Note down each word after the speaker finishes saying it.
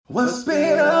What's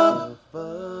been up?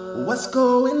 What's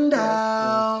going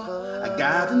down? I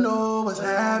gotta know what's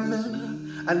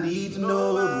happening. I need to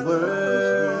know the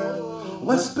word.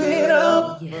 What's been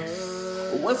up?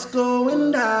 What's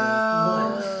going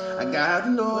down? I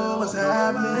gotta know what's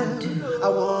happening. I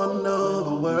wanna know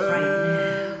the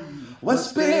word.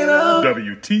 What's been up?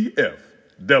 WTF,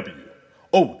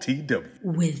 WOTW.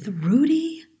 With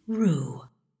Rudy Roo.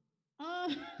 Oh,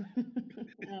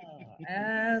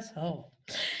 asshole.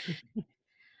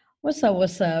 What's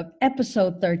up?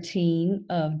 Episode 13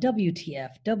 of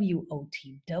WTF,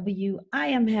 WOTW. I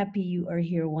am happy you are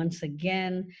here once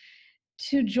again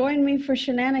to join me for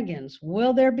shenanigans.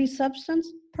 Will there be substance?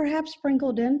 Perhaps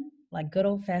sprinkled in, like good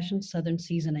old-fashioned Southern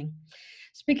seasoning.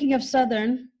 Speaking of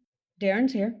Southern,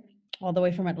 Darren's here, all the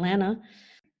way from Atlanta.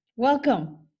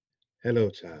 Welcome. Hello,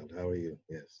 child. How are you?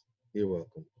 Yes, you're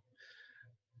welcome.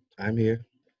 I'm here.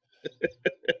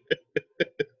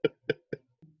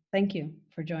 Thank you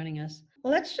for joining us.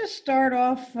 Let's just start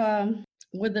off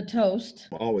with a toast.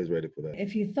 I'm always ready for that.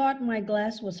 If you thought my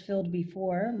glass was filled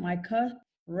before, my cup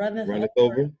runneth Run it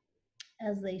over.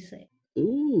 as they say.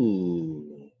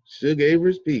 Ooh, Suge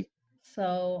Avery's Peak.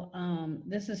 So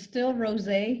this is still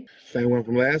rosé. Same one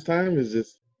from last time. Is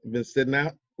just been sitting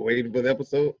out waiting for the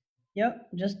episode. Yep,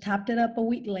 just topped it up a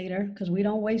week later because we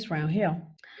don't waste around here.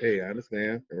 Hey, I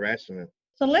understand. Rational.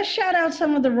 So let's shout out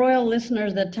some of the royal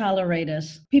listeners that tolerate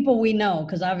us. People we know,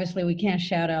 because obviously we can't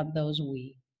shout out those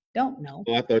we don't know.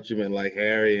 Oh, I thought you meant like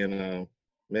Harry and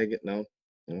Meghan. No.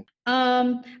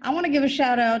 I want to give a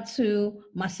shout out to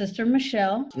my sister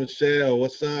Michelle. Michelle,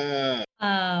 what's up?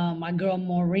 My girl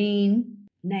Maureen,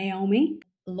 Naomi,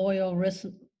 loyal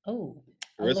listener.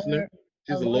 Listener?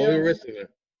 She's a loyal listener.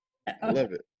 I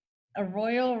love it. A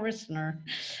royal listener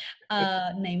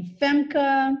named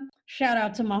Femke. Shout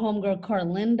out to my homegirl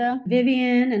Carlinda,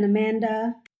 Vivian, and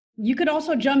Amanda. You could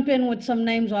also jump in with some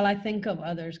names while I think of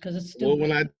others because it's still. Well,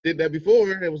 when I did that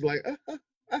before, it was like,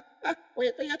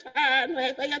 wait for your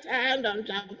turn, don't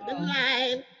jump the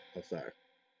line. I'm sorry.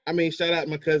 I mean, shout out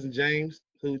my cousin James,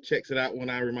 who checks it out when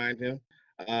I remind him.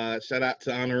 Shout out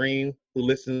to Honorine, who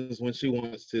listens when she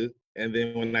wants to. And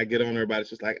then when I get on her about it,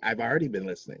 she's like, I've already been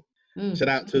listening. Shout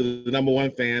out to the number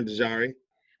one fan, Dejari.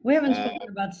 We haven't spoken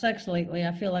about sex lately.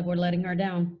 I feel like we're letting her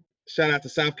down. Shout out to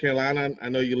South Carolina. I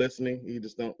know you're listening. You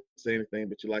just don't say anything,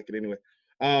 but you like it anyway.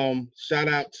 Shout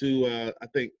out to, I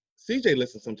think, CJ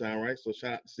listens sometime, right? So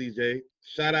shout out to CJ.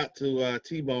 Shout out to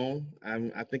T-Bone.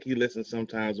 I think he listens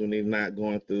sometimes when he's not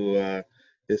going through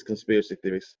his conspiracy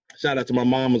theories. Shout out to my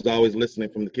mom, who's always listening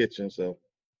from the kitchen. So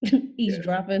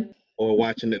Eavesdropping. Yeah. Or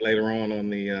watching it later on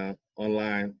the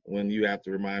online when you have to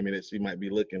remind me that she might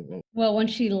be looking. Well, when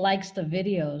she likes the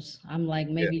videos, I'm like,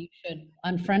 maybe you should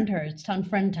unfriend her. It's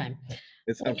unfriend time.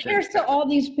 Cheers to all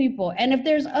these people. And if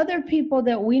there's other people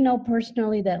that we know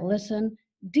personally that listen,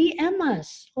 DM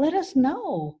us. Let us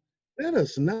know. Let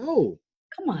us know.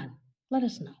 Come on. Let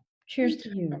us know. Cheers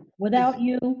to you. Without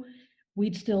you,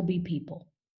 we'd still be people.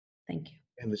 Thank you.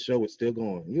 And the show is still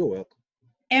going. You're welcome.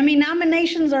 Emmy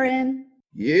nominations are in.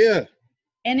 Yeah.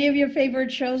 Any of your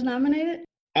favorite shows nominated?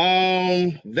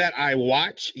 That I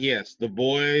watch, yes. The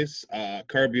Boys,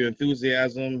 Curb Your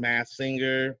Enthusiasm, Masked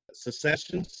Singer,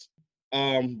 Secessions,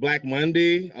 Black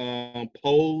Monday,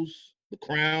 Pose, The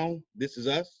Crown, This Is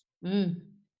Us.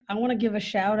 I want to give a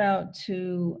shout out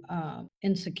to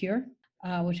Insecure,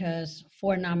 which has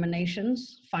 4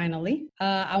 nominations, finally.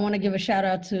 I want to give a shout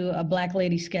out to a Black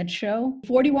Lady sketch show.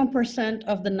 41%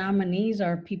 of the nominees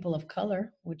are people of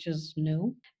color, which is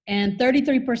new. And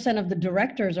 33% of the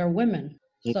directors are women.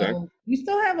 Okay. So we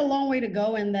still have a long way to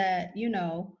go in that,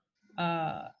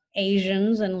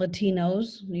 Asians and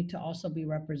Latinos need to also be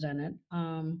represented.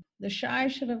 The Shy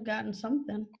should have gotten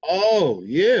something. Oh,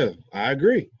 yeah, I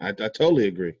agree. I totally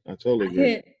agree.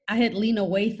 I hit Lena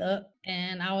Waithe up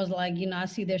and I was like, I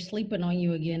see they're sleeping on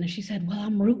you again. And she said, well,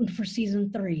 I'm rooting for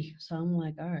season 3. So I'm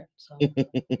like, all right. So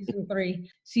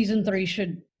season three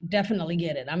should definitely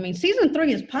get it. I mean, season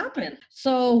 3 is popping.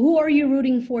 So who are you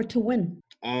rooting for to win?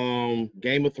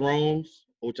 Game of Thrones,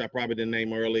 which I probably didn't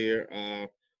name earlier.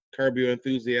 Curb Your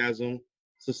Enthusiasm,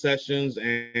 Secessions,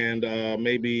 and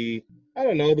maybe, I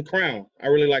don't know, The Crown. I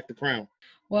really like The Crown.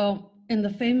 Well, in the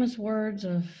famous words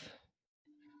of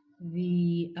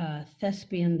the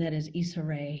thespian that is Issa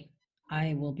Rae,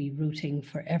 I will be rooting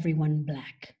for everyone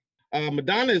Black.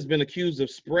 Madonna has been accused of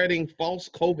spreading false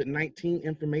COVID-19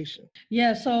 information.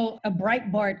 Yeah, so a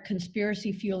Breitbart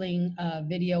conspiracy fueling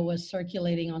video was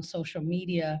circulating on social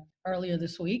media earlier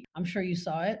this week. I'm sure you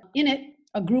saw it. In it,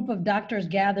 A group of doctors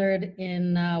gathered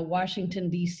in Washington,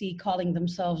 D.C., calling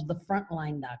themselves the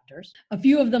frontline doctors. A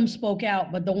few of them spoke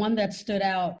out, but the one that stood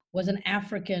out was an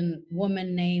African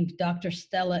woman named Dr.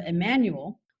 Stella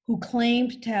Emanuel, who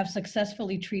claimed to have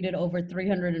successfully treated over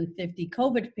 350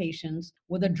 COVID patients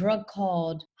with a drug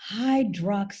called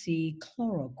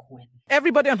hydroxychloroquine.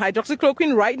 Everybody on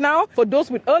hydroxychloroquine right now for those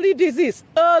with early disease.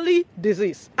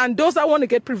 And those that want to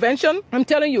get prevention, I'm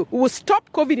telling you, we will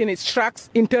stop COVID in its tracks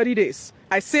in 30 days.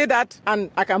 I say that and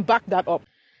I can back that up.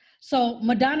 So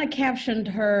Madonna captioned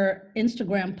her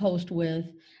Instagram post with,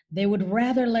 "They would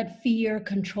rather let fear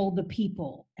control the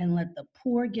people and let the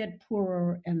poor get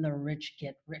poorer and the rich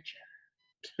get richer."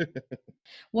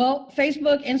 Well,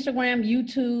 Facebook, Instagram,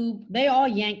 YouTube, they all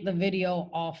yanked the video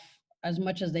off as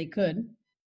much as they could.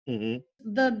 Mm-hmm.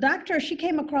 The doctor, she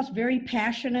came across very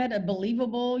passionate and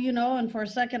believable, and for a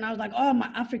second I was like, oh,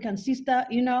 my African sister,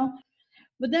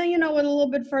 But then, with a little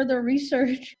bit further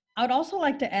research, I would also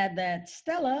like to add that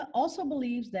Stella also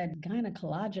believes that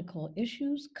gynecological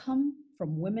issues come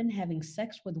from women having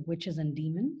sex with witches and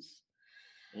demons.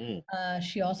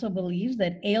 She also believes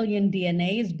that alien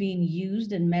DNA is being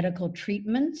used in medical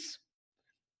treatments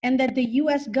and that the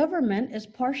US government is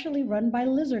partially run by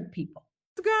lizard people.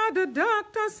 Got the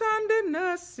doctors and the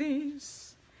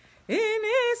nurses. In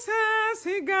his hands,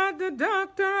 he got the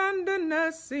doctor and the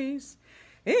nurses.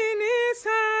 In his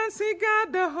hands, he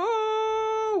got the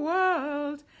whole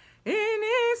world. In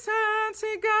his hands,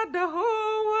 he got the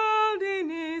whole world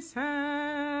in his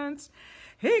hands.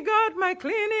 He got my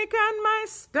clinic and my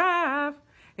staff.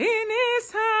 In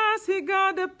his hands, he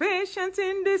got the patients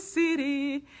in the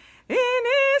city. In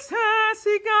his hands,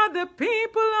 he got the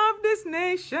people of this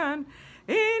nation.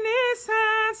 In his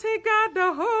hands, he got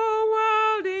the whole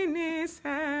world in his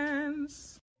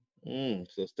hands.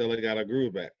 So Stella got her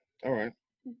groove back. All right.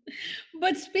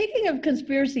 But speaking of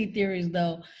conspiracy theories,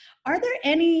 though, are there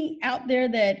any out there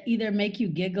that either make you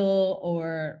giggle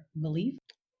or believe?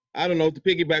 I don't know. To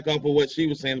piggyback off of what she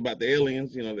was saying about the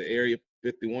aliens, the Area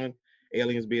 51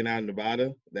 aliens being out in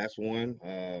Nevada, that's one.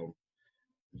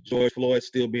 George Floyd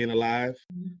still being alive.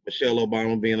 Michelle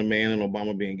Obama being a man and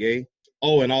Obama being gay.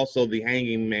 Oh, and also the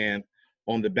hanging man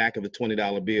on the back of the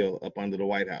 $20 bill up under the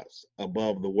White House,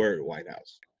 above the word White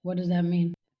House. What does that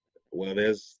mean? Well,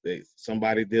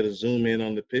 somebody did a zoom in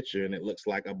on the picture and it looks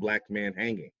like a black man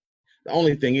hanging. The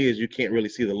only thing is you can't really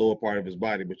see the lower part of his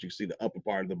body, but you see the upper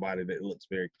part of the body that looks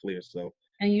very clear. So.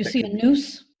 And you see a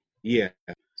noose? Yeah.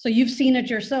 So you've seen it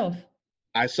yourself?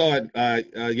 I saw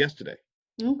it yesterday.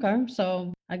 Okay,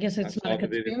 so I guess it's not a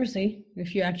conspiracy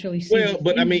if you actually see. Well,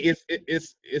 but I mean,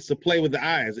 it's a play with the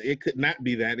eyes. It could not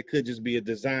be that. It could just be a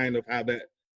design of how the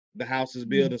house is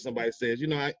built, and somebody says, you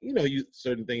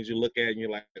certain things you look at and you're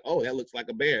like, oh, that looks like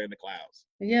a bear in the clouds.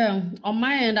 Yeah, on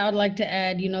my end, I would like to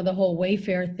add, the whole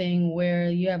Wayfair thing where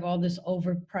you have all this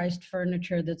overpriced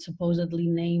furniture that's supposedly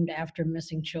named after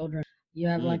missing children. You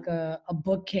have like a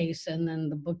bookcase, and then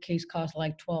the bookcase costs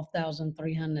like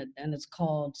 $12,300, and it's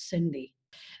called Cindy.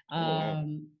 Wow.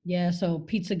 Yeah, so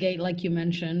Pizzagate, like you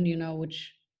mentioned,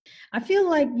 which I feel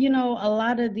like, a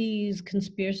lot of these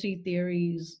conspiracy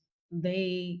theories,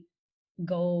 they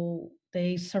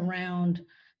surround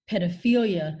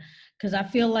pedophilia, because I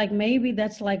feel like maybe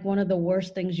that's like one of the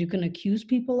worst things you can accuse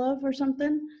people of or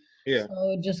something. Yeah.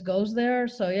 So it just goes there.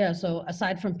 So yeah, so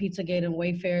aside from Pizzagate and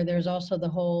Wayfair, there's also the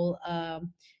whole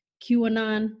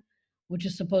QAnon, which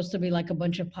is supposed to be like a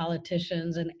bunch of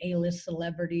politicians and A-list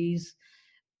celebrities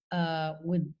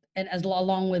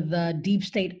along with deep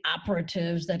state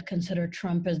operatives that consider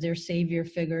Trump as their savior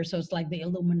figure. So it's like the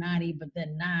Illuminati, but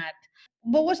then not.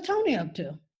 But what's Tony up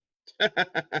to?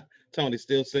 Tony's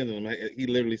still sending them. He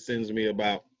literally sends me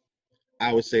about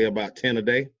 10 a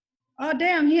day. Oh,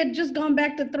 damn. He had just gone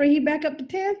back to 3. He back up to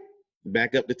 10?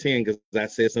 Back up to 10 because I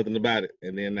said something about it.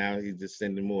 And then now he's just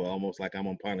sending more, almost like I'm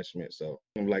on punishment. So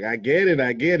I'm like, I get it.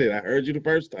 I heard you the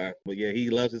first time. But yeah, he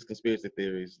loves his conspiracy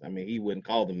theories. I mean, he wouldn't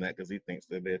call them that because he thinks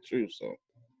that they're true. So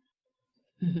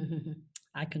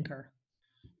I concur.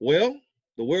 Well,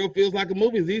 the world feels like a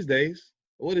movie these days.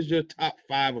 What is your top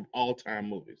 5 of all-time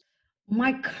movies?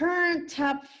 My current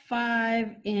top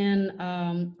 5 in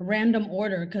random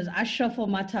order, because I shuffle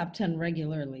my top 10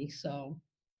 regularly. So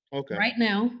okay. Right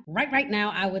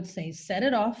now, I would say Set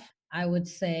It Off. I would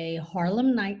say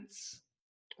Harlem Nights.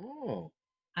 Oh.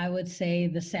 I would say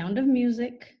The Sound of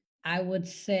Music. I would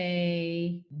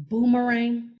say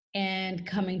Boomerang and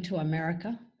Coming to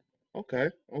America. Okay.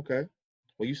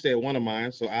 Well, you said one of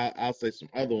mine, so I'll say some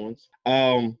other ones.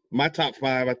 My top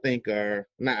 5, I think, are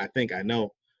not. I think I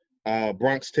know.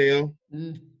 Bronx Tale,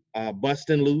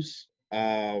 Bustin' Loose,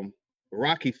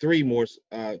 Rocky 3 more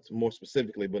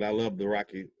specifically, but I love the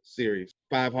Rocky series.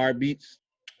 Five Heartbeats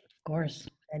Of course,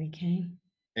 Eddie Kane.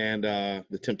 and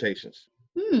The Temptations.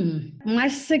 My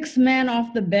six man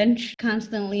off the bench,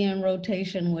 constantly in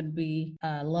rotation, would be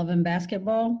Love and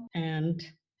Basketball and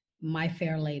My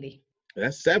Fair Lady.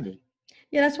 That's 7.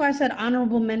 Yeah, that's why I said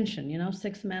honorable mention, you know,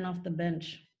 six men off the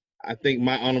bench. I think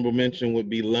my honorable mention would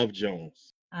be Love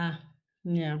Jones.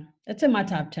 Yeah, it's in my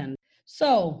top 10.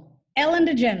 So, Ellen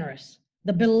DeGeneres,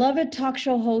 the beloved talk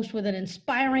show host with an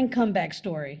inspiring comeback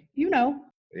story. You know.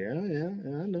 Yeah,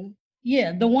 I know.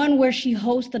 Yeah, the one where she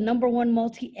hosts the #1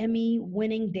 multi-Emmy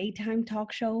winning daytime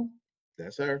talk show.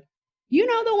 That's her. You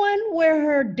know the one where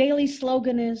her daily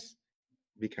slogan is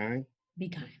Be kind. be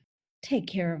kind. Take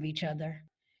care of each other.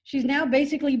 She's now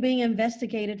basically being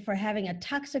investigated for having a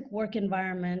toxic work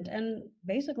environment and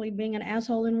basically being an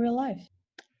asshole in real life.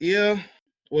 Yeah.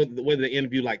 Whether they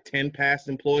interview like 10 past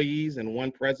employees and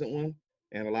one present one,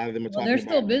 and a lot of them are Well, talking they're about.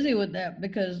 still busy with that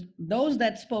because those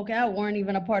that spoke out weren't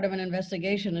even a part of an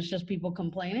investigation. It's just people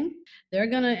complaining. They're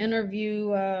going to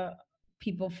interview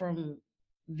people from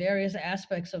various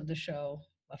aspects of the show,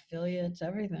 affiliates,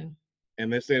 everything.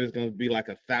 And they said it's going to be like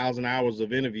 1,000 hours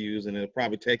of interviews, and it'll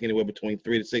probably take anywhere between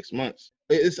 3 to 6 months.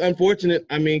 It's unfortunate.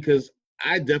 I mean, because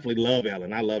I definitely love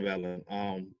Ellen. I love Ellen.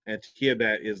 And to hear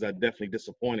that is definitely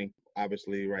disappointing.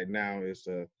 Obviously, right now it's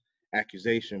a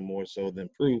accusation more so than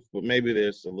proof, but maybe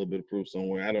there's a little bit of proof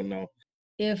somewhere. I don't know.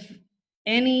 If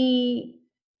any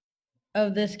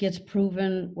of this gets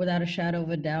proven without a shadow of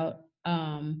a doubt,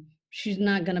 she's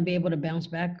not going to be able to bounce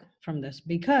back from this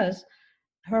because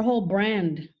her whole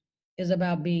brand is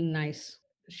about being nice.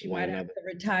 She might have to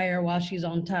retire while she's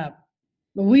on top.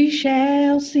 We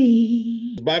shall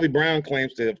see. Bobby Brown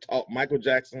claims to have taught Michael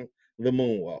Jackson the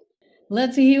moonwalk.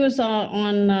 Let's see, he was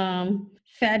on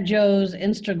Fat Joe's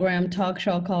Instagram talk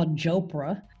show called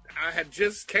Jopra. I had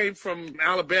just came from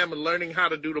Alabama learning how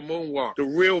to do the moonwalk, the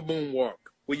real moonwalk,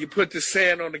 where you put the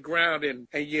sand on the ground and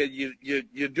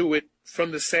you do it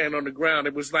from the sand on the ground.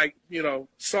 It was like,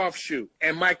 soft shoe.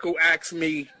 And Michael asked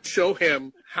me to show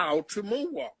him how to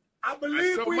moonwalk. I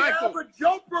believe we have a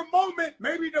Jopra moment,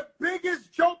 maybe the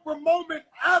biggest Jopra moment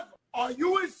ever. Are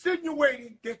you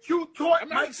insinuating that you taught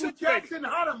Michael Jackson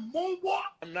how to moonwalk?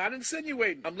 I'm not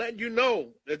insinuating. I'm letting you know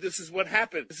that this is what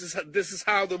happened. This is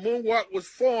how the moonwalk was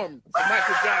formed for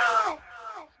Michael Jackson.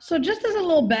 So just as a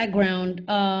little background,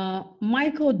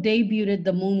 Michael debuted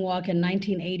the moonwalk in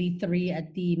 1983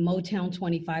 at the Motown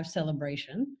 25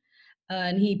 celebration.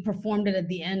 And he performed it at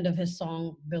the end of his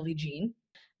song, Billie Jean.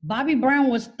 Bobby Brown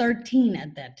was 13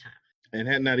 at that time. And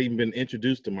had not even been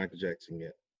introduced to Michael Jackson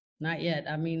yet. Not yet.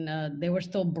 I mean, they were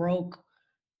still broke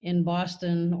in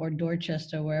Boston or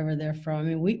Dorchester, wherever they're from.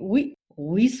 I mean,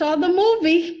 we saw the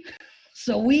movie,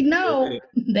 so we know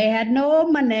they had no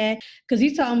money. Because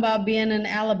he's talking about being in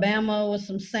Alabama with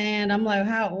some sand. I'm like,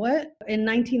 what? In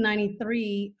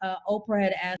 1993, Oprah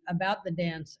had asked about the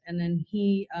dance, and then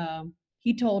he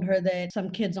told her that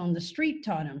some kids on the street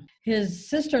taught him. His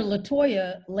sister,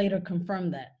 LaToya, later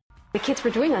confirmed that. The kids were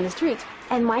doing on the streets.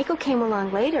 And Michael came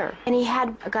along later, and he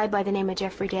had a guy by the name of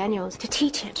Jeffrey Daniels to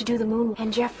teach him to do the moonwalk.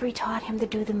 And Jeffrey taught him to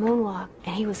do the moonwalk,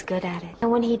 and he was good at it. And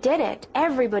when he did it,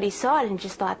 everybody saw it and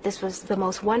just thought this was the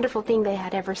most wonderful thing they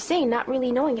had ever seen, not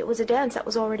really knowing it was a dance that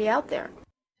was already out there.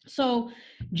 So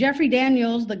Jeffrey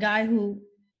Daniels, the guy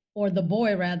or the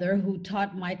boy rather, who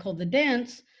taught Michael the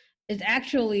dance, is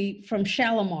actually from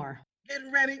Shalimar. Get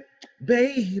ready,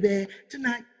 baby,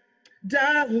 tonight.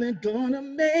 Darling, gonna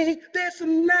make this a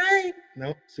night.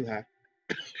 No, too high.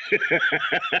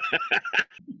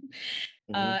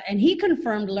 And he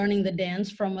confirmed learning the dance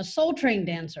from a Soul Train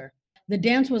dancer. The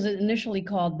dance was initially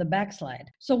called the backslide.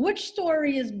 So which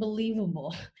story is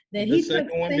believable? That the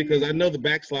second one, because I know the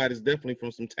backslide is definitely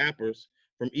from some tappers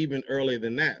from even earlier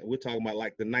than that. We're talking about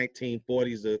like the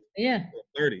 1940s or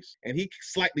 30s. And he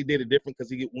slightly did it different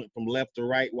because he went from left to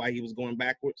right while he was going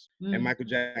backwards. And Michael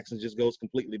Jackson just goes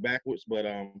completely backwards. But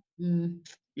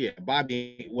yeah,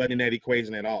 Bobby wasn't in that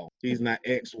equation at all. He's not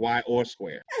X, Y, or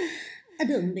square.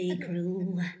 Don't be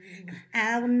cruel.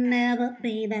 I will never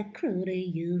be that cruel to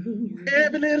you.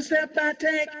 Every little step I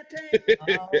take.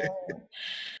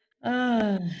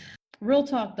 Real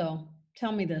talk though.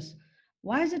 Tell me this.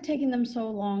 Why is it taking them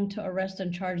so long to arrest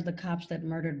and charge the cops that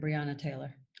murdered Breonna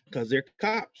Taylor? Because they're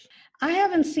cops. I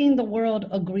haven't seen the world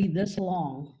agree this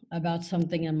long about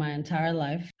something in my entire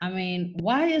life. I mean,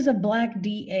 why is a black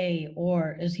DA,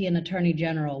 or is he an attorney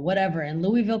general, whatever, in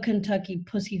Louisville, Kentucky,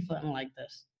 pussyfooting like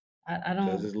this? I don't.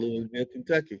 Because it's Louisville,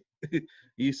 Kentucky.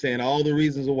 You saying all the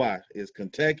reasons why. It's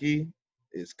Kentucky,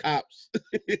 It's cops.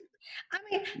 I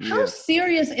mean, how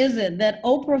serious is it that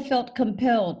Oprah felt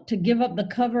compelled to give up the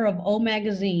cover of O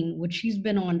Magazine, which she's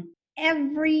been on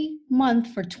every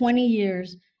month for 20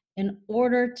 years, in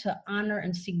order to honor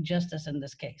and seek justice in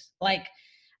this case? Like,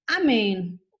 I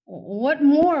mean, what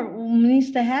more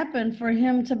needs to happen for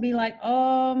him to be like,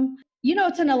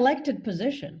 it's an elected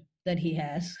position that he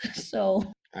has.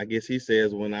 So I guess he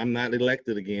says, when I'm not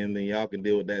elected again, then y'all can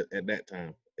deal with that at that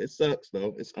time. It sucks,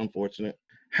 though. It's unfortunate.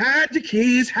 Hide your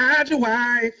keys, hide your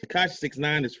wife. Tekashi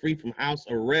 6ix9ine is free from house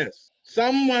arrest.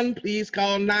 Someone please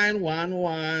call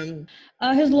 911.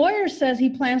 his lawyer says he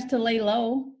plans to lay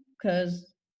low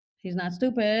because he's not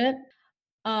stupid.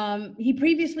 He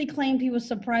previously claimed he was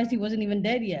surprised he wasn't even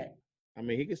dead yet. I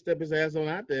mean, he can step his ass on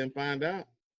out there and find out.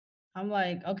 I'm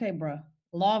like, okay, bro.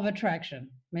 Law of attraction.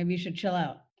 Maybe you should chill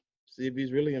out. See if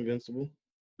he's really invincible.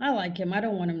 I like him. I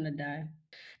don't want him to die.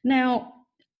 Now,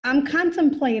 I'm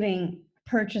contemplating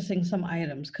purchasing some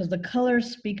items because the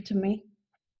colors speak to me.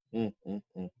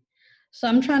 So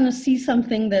I'm trying to see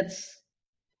something that's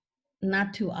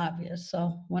not too obvious.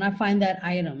 So when I find that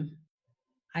item,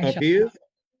 I shall. His?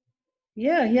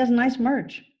 Yeah, he has nice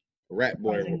merch. Rat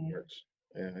Boy merch.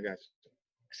 Yeah, I got you.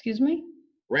 Excuse me?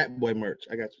 Rat Boy merch.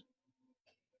 I got you.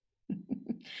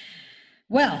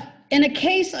 Well, in a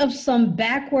case of some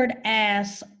backward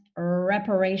ass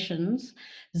reparations,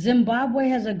 Zimbabwe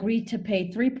has agreed to pay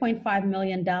 $3.5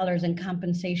 million in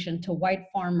compensation to white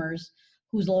farmers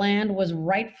whose land was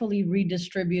rightfully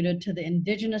redistributed to the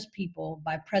indigenous people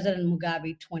by President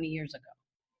Mugabe 20 years ago.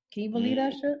 Can you believe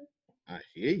that shit? I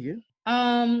hear you.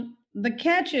 The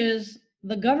catch is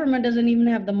the government doesn't even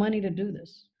have the money to do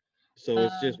this. So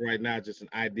it's just right now just an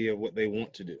idea of what they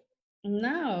want to do.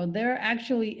 No, they're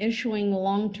actually issuing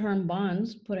long-term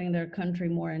bonds, putting their country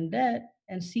more in debt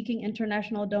and seeking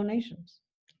international donations.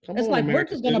 It's like we're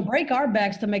just going to break our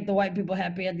backs to make the white people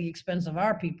happy at the expense of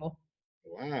our people.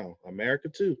 Wow, America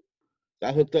too.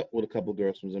 I hooked up with a couple of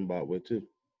girls from Zimbabwe too.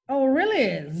 Oh,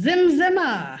 really? Zim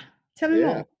Zimma. Tell me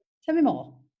more. Tell me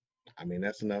more. I mean,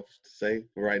 that's enough to say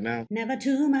for right now. Never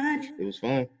too much. It was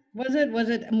fun. Was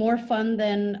it more fun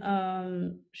than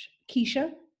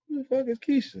Keisha? Who the fuck is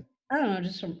Keisha? I don't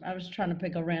know. I was trying to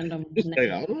pick a random name.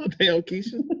 I don't know, damn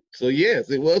Keisha. So yes,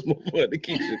 it was more fun than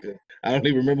Keisha. I don't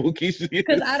even remember who Keisha is.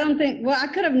 Because I don't think. Well, I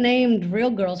could have named real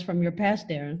girls from your past,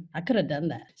 Darren. I could have done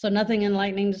that. So nothing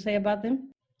enlightening to say about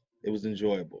them. It was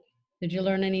enjoyable. Did you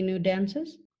learn any new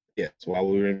dances? Yes, while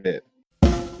we were in bed.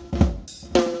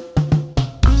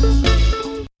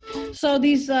 So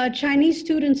these Chinese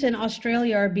students in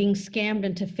Australia are being scammed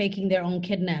into faking their own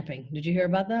kidnapping. Did you hear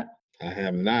about that? I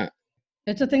have not.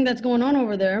 It's a thing that's going on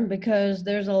over there because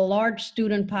there's a large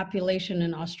student population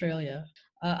in Australia.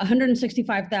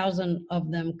 165,000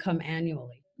 of them come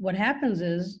annually. What happens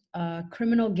is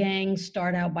criminal gangs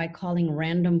start out by calling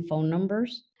random phone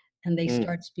numbers and they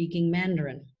start speaking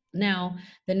Mandarin. Now,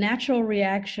 the natural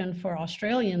reaction for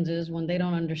Australians is when they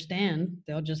don't understand,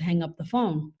 they'll just hang up the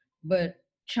phone. But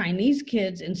Chinese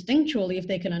kids, instinctually, if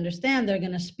they can understand, they're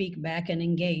going to speak back and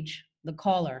engage the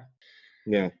caller.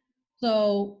 Yeah.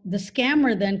 So the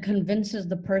scammer then convinces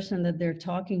the person that they're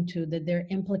talking to that they're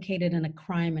implicated in a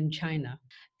crime in China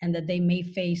and that they may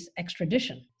face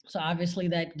extradition. So obviously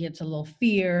that gets a little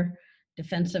fear,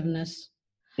 defensiveness.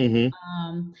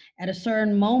 At a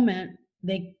certain moment,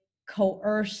 they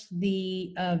coerce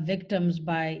the victims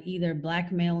by either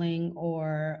blackmailing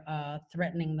or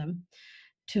threatening them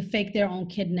to fake their own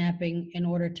kidnapping in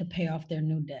order to pay off their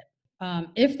new debt.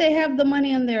 If they have the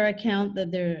money in their account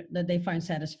that they find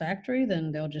satisfactory,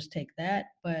 then they'll just take that.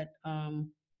 But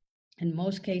in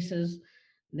most cases,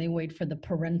 they wait for the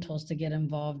parentals to get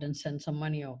involved and send some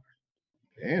money over.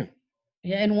 Damn.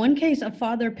 Yeah, in one case, a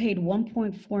father paid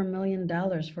 $1.4 million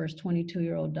for his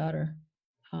 22-year-old daughter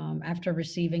after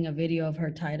receiving a video of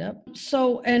her tied up.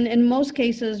 So, and in most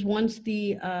cases, once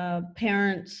the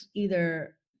parents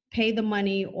either pay the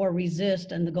money or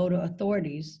resist and go to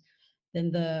authorities,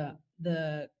 then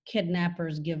the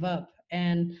kidnappers give up.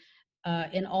 And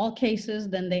in all cases,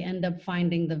 then they end up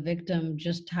finding the victim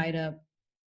just tied up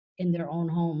in their own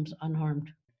homes, unharmed.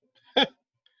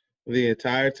 The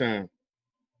entire time.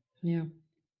 Yeah.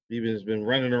 Even's been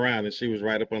running around and she was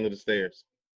right up under the stairs.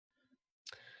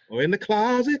 Or in the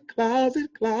closet.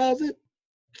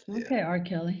 Okay, yeah. R.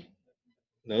 Kelly.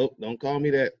 Nope, don't call me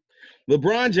that.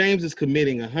 LeBron James is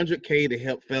committing $100K to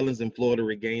help felons in Florida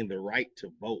regain the right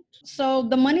to vote. So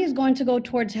the money is going to go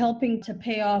towards helping to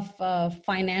pay off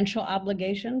financial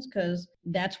obligations because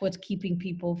that's what's keeping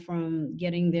people from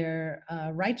getting their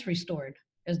rights restored.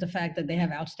 is the fact that they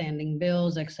have outstanding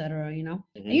bills, et cetera, you know?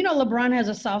 And, you know, LeBron has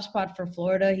a soft spot for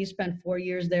Florida. He spent 4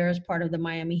 years there as part of the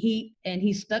Miami Heat, and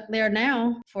he's stuck there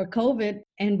now for COVID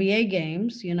NBA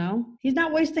games, you know? He's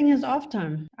not wasting his off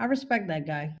time. I respect that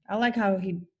guy. I like how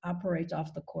he operates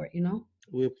off the court, you know?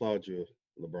 We applaud you,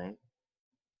 LeBron.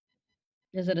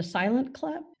 Is it a silent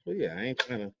clap? Well, yeah, I ain't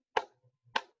trying to.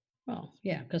 Well,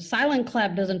 yeah, because silent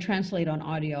clap doesn't translate on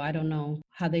audio. I don't know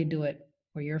how they do it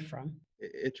where you're from.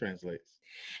 It translates.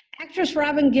 Actress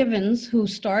Robin Givens, who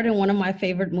starred in one of my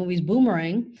favorite movies,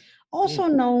 Boomerang, also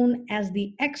known as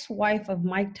the ex-wife of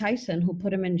Mike Tyson, who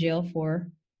put him in jail for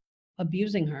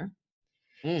abusing her,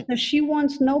 so she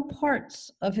wants no parts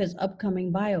of his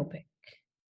upcoming biopic.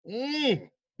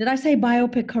 Did I say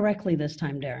biopic correctly this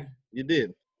time, Darren? You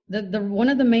did. The one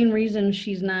of the main reasons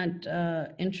she's not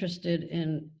interested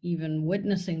in even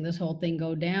witnessing this whole thing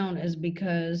go down is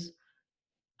because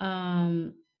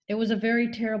it was a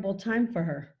very terrible time for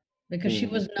her, because she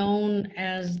was known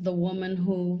as the woman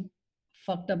who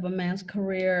fucked up a man's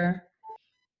career,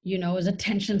 you know, is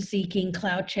attention seeking,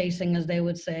 clout chasing, as they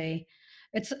would say.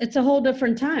 It's a whole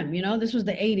different time, you know. This was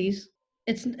the 80s.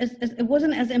 It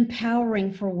wasn't as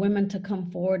empowering for women to come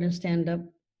forward and stand up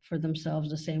for themselves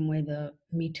the same way the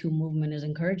Me Too movement is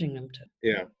encouraging them to.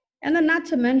 Yeah. And then, not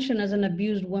to mention, as an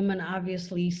abused woman,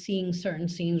 obviously seeing certain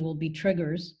scenes will be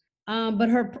triggers. But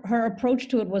her approach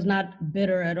to it was not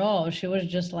bitter at all. She was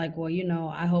just like, well, you know,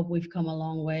 I hope we've come a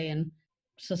long way and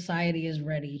society is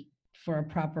ready for a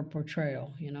proper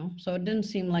portrayal, you know? So it didn't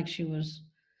seem like she was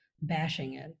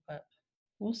bashing it, but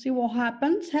we'll see what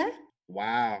happens, huh?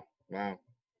 Wow.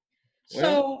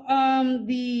 So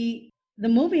the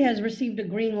movie has received a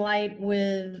green light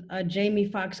with Jamie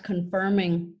Foxx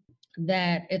confirming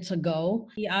that it's a go.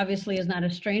 He obviously is not a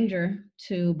stranger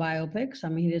to biopics. I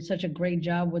mean, he did such a great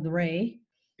job with Ray.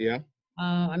 Yeah.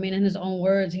 I mean, in his own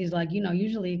words, he's like, you know,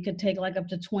 usually it could take like up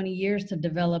to 20 years to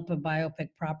develop a biopic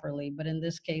properly. But in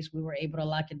this case, we were able to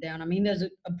lock it down. I mean, there's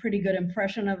a pretty good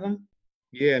impression of him.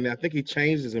 Yeah, and I think he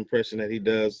changed his impression that he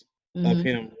does of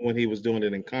him when he was doing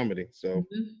it in comedy. So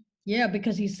yeah,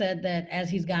 because he said that as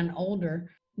he's gotten older,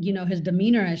 you know, his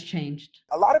demeanor has changed.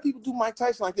 A lot of people do Mike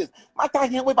Tyson like this. Mike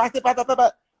Tyson,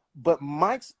 but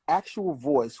Mike's actual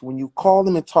voice, when you call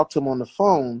him and talk to him on the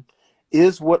phone,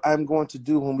 is what I'm going to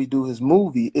do when we do his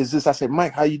movie. Is this? I say,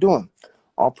 Mike, how you doing?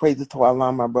 All praises to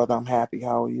Allah, my brother. I'm happy.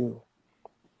 How are you?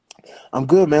 I'm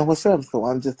good, man. What's up? So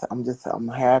I'm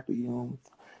happy. You know,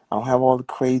 I don't have all the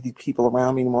crazy people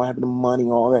around me anymore. I have the money,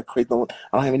 all that crazy. I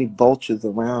don't have any vultures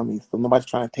around me, so nobody's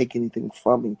trying to take anything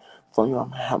from me. So, you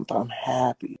know, I'm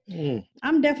happy.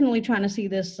 I'm definitely trying to see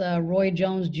this Roy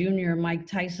Jones Jr. Mike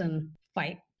Tyson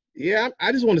fight. Yeah,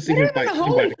 I just want to see him fight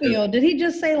somebody. Holyfield. Did he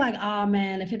just say like, oh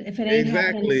man, if it ain't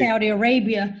happening in Saudi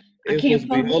Arabia, I can't. It was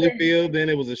supposed to be Holyfield, then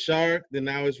it was a shark, then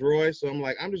now it's Roy. So I'm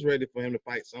like, I'm just ready for him to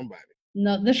fight somebody.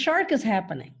 No, the shark is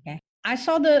happening. Okay, I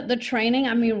saw the training.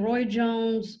 I mean, Roy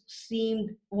Jones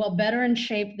seemed better in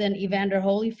shape than Evander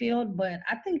Holyfield, but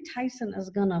I think Tyson is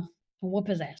gonna whoop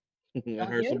his ass. I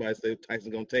heard somebody say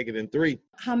Tyson's gonna take it in 3.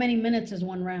 How many minutes is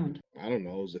one round? I don't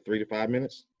know. Is it 3 to 5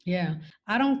 minutes? Yeah,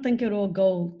 I don't think it'll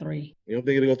go 3. You don't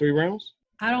think it'll go 3 rounds?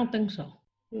 I don't think so.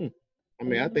 I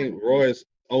mean, I think Roy is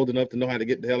old enough to know how to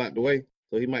get the hell out the way,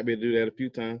 so he might be able to do that a few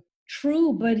times.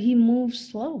 True, but he moves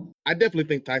slow. I definitely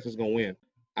think Tyson's gonna win.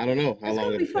 I don't know how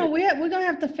long it'll take. We're gonna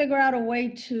have to figure out a way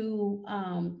to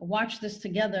watch this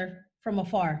together from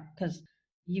afar, because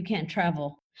you can't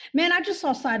travel. Man, I just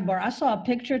saw sidebar. I saw a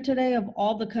picture today of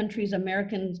all the countries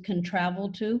Americans can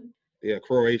travel to. Yeah,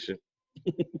 Croatia.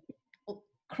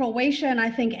 Croatia and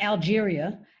I think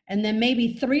Algeria, and then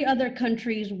maybe 3 other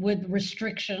countries with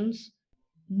restrictions.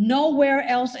 Nowhere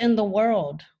else in the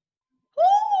world.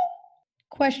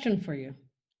 Question for you.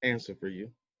 Answer for you.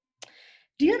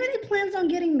 Do you have any plans on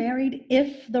getting married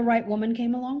if the right woman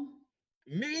came along?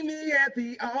 Meet me at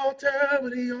the altar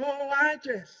with your white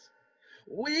dress.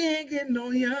 We ain't getting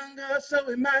no younger, so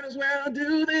we might as well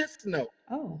do this. No.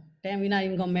 Oh, damn, you're not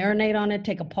even going to marinate on it?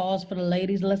 Take a pause for the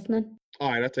ladies listening?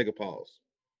 All right, I'll take a pause.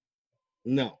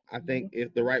 No, I think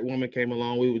if the right woman came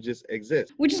along, we would just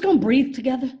exist. We're just going to breathe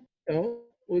together? You know,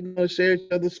 we're going to share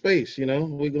each other's space, you know.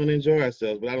 We're going to enjoy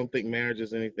ourselves, but I don't think marriage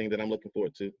is anything that I'm looking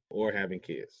forward to, or having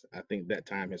kids. I think that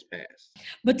time has passed.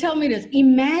 But tell me this.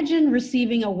 Imagine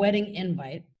receiving a wedding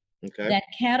invite that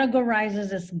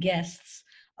categorizes its guests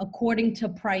according to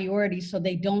priority so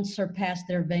they don't surpass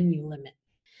their venue limit.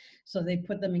 So they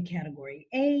put them in category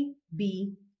A,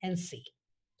 B, and C.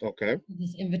 Okay.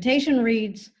 This invitation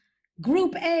reads,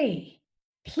 Group A,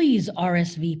 please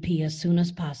RSVP as soon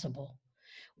as possible.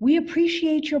 We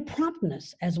appreciate your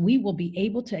promptness as we will be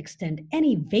able to extend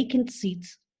any vacant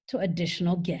seats to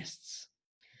additional guests.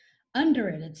 Under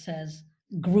it, it says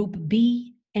Group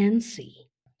B and C.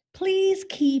 Please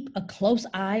keep a close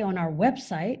eye on our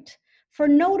website for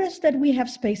notice that we have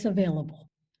space available.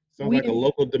 Sounds like a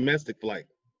local domestic flight.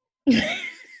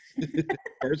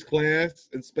 First class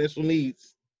and special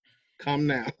needs. Come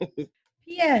now.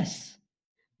 Yes,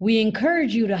 we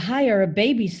encourage you to hire a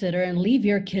babysitter and leave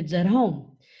your kids at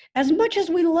home. As much as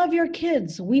we love your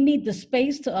kids, we need the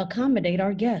space to accommodate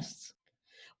our guests.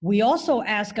 We also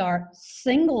ask our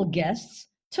single guests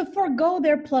to forego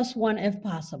their +1 if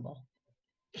possible.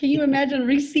 Can you imagine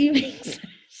receiving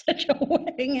such a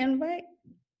wedding invite?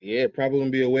 Yeah, probably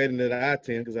gonna be a wedding that I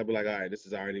attend because I'd be like, all right, this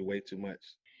is already way too much.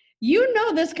 You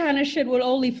know this kind of shit will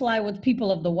only fly with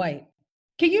people of the white.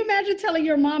 Can you imagine telling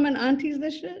your mom and aunties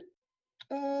this shit?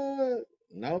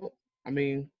 No. I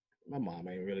mean, my mom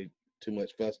ain't really too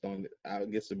much fussed on it. I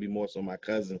guess it'd be more so my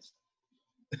cousins.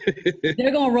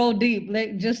 They're gonna roll deep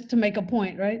just to make a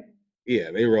point, right?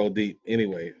 Yeah, they roll deep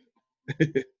anyway.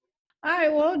 All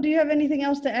right, well, do you have anything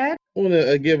else to add? I want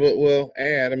to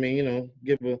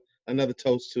give another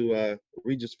toast to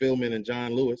Regis Philbin and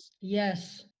John Lewis.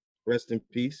 Yes. Rest in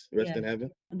peace. Rest in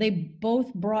heaven. They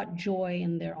both brought joy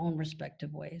in their own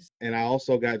respective ways. And I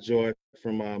also got joy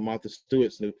from Martha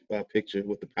Stewart's new picture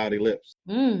with the pouty lips.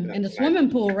 In the swimming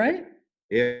pool, right?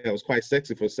 Yeah, it was quite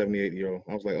sexy for a 78-year-old.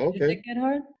 I was like, okay. Did it get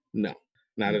hard? No,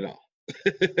 not at all.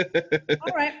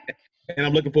 All right. And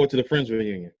I'm looking forward to the Friends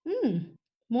reunion.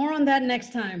 More on that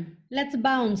next time. Let's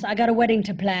bounce. I got a wedding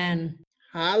to plan.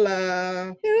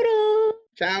 Holla. Doodle.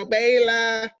 Ciao,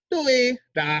 bella. Dui.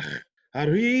 Dag.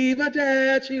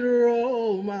 Arrivederci,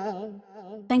 Roma.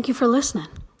 Thank you for listening.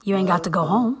 You ain't got to go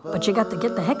home, but you got to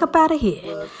get the heck up out of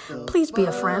here. Please be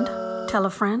a friend. Tell a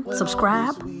friend.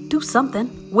 Subscribe. Do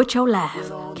something with your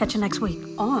laugh. Catch you next week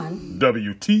on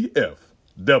WTF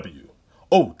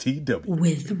OTW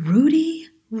with Rudy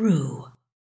Roo.